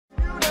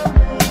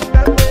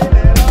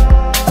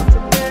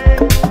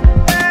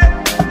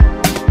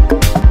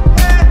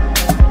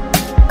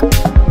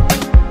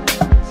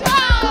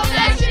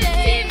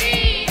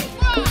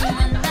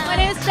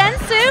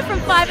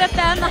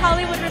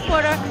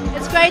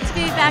great to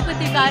be back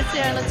with you guys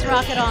here. Let's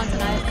rock it on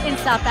tonight in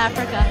South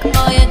Africa.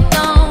 Oh, you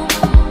don't.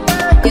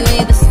 You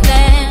either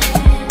stand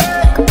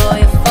or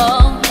you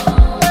fall.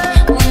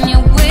 When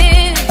your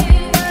will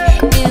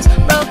is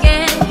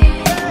broken.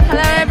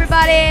 Hello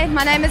everybody,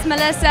 my name is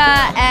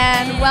Melissa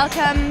and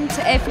welcome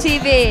to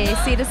FTV,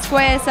 Cedar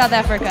Square, South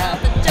Africa.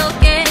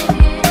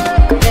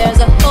 There's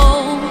a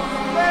hole in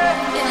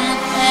the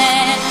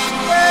past.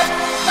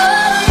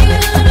 Oh, you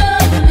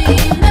don't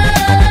mean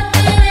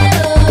nothing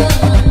at all to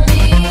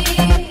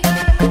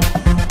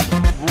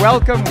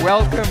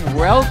me.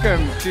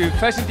 Welcome to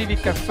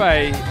FashionTV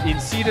Cafe in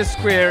Cedar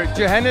Square,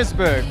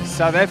 Johannesburg,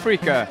 South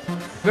Africa.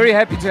 Very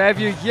happy to have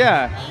you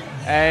here.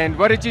 And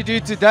what did you do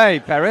today,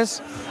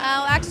 Paris?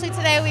 Actually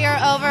today we are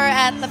over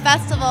at the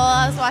festival.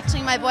 I was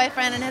watching my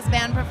boyfriend and his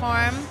band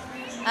perform,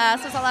 so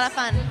it was a lot of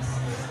fun.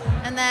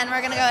 And then we're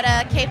going to go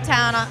to Cape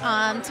Town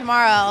on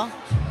tomorrow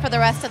for the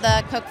rest of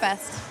the Coke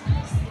Fest.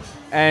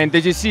 And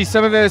did you see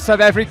some of the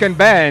South African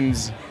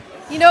bands?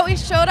 You know, we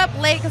showed up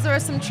late because there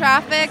was some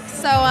traffic,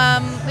 so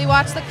we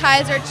watched the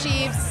Kaiser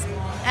Chiefs,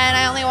 and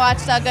I only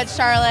watched Good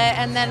Charlotte,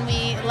 and then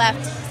we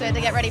left, so we had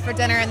to get ready for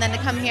dinner and then to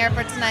come here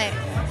for tonight.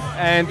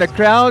 And the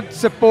crowd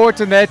support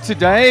in that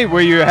today,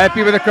 were you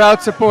happy with the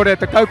crowd support at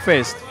the Coke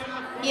Fest?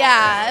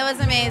 Yeah, it was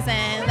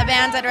amazing. The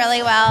band did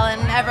really well,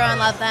 and everyone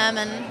loved them,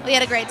 and we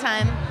had a great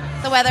time.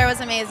 The weather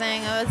was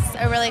amazing. It was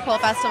a really cool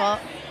festival.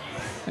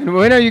 And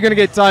when are you going to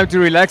get time to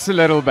relax a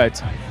little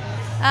bit?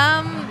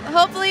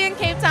 Hopefully in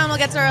Cape Town we'll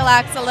get to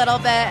relax a little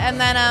bit, and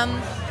then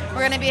we're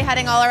going to be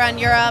heading all around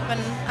Europe,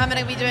 and I'm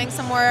going to be doing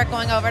some work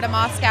going over to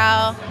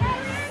Moscow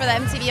for the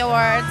MTV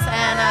Awards,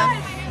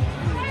 and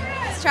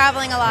just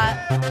traveling a lot.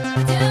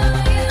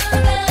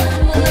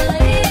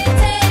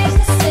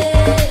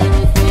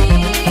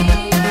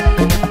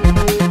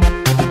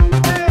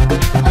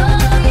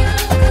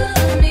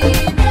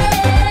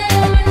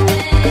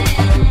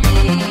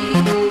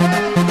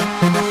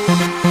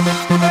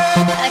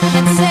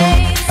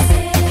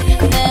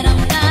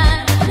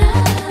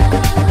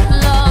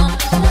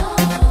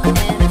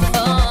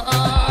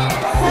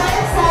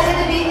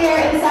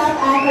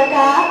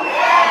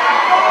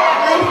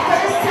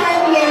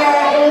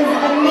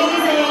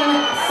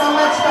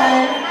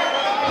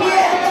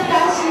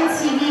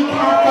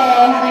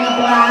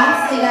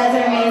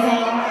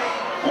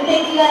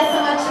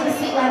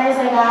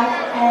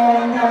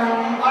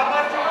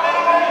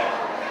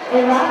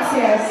 It rocks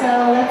here,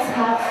 so let's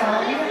have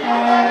fun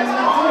and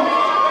do it.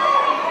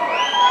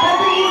 Put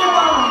the music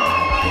on.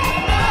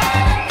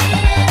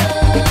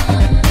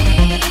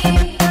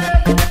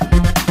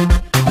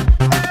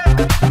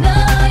 No,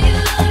 you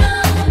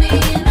don't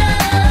mean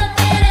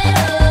nothing at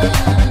all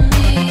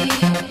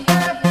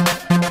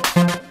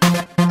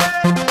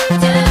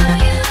to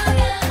me.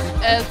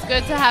 It's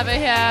good to have her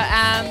here,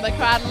 and the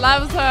crowd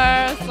loves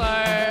her, so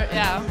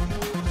yeah,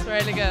 it's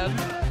really good.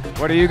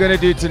 What are you going to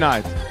do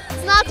tonight?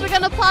 Tonight we're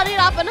going to party it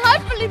up and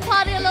hopefully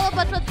party a little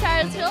bit with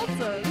Paris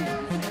Hilton.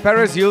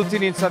 Paris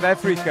Hilton in South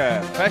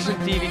Africa,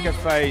 FashionTV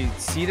Cafe,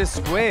 Cedar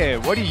Square.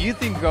 What do you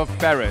think of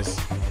Paris?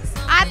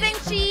 I think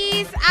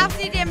she's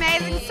absolutely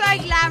amazing, so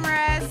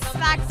glamorous.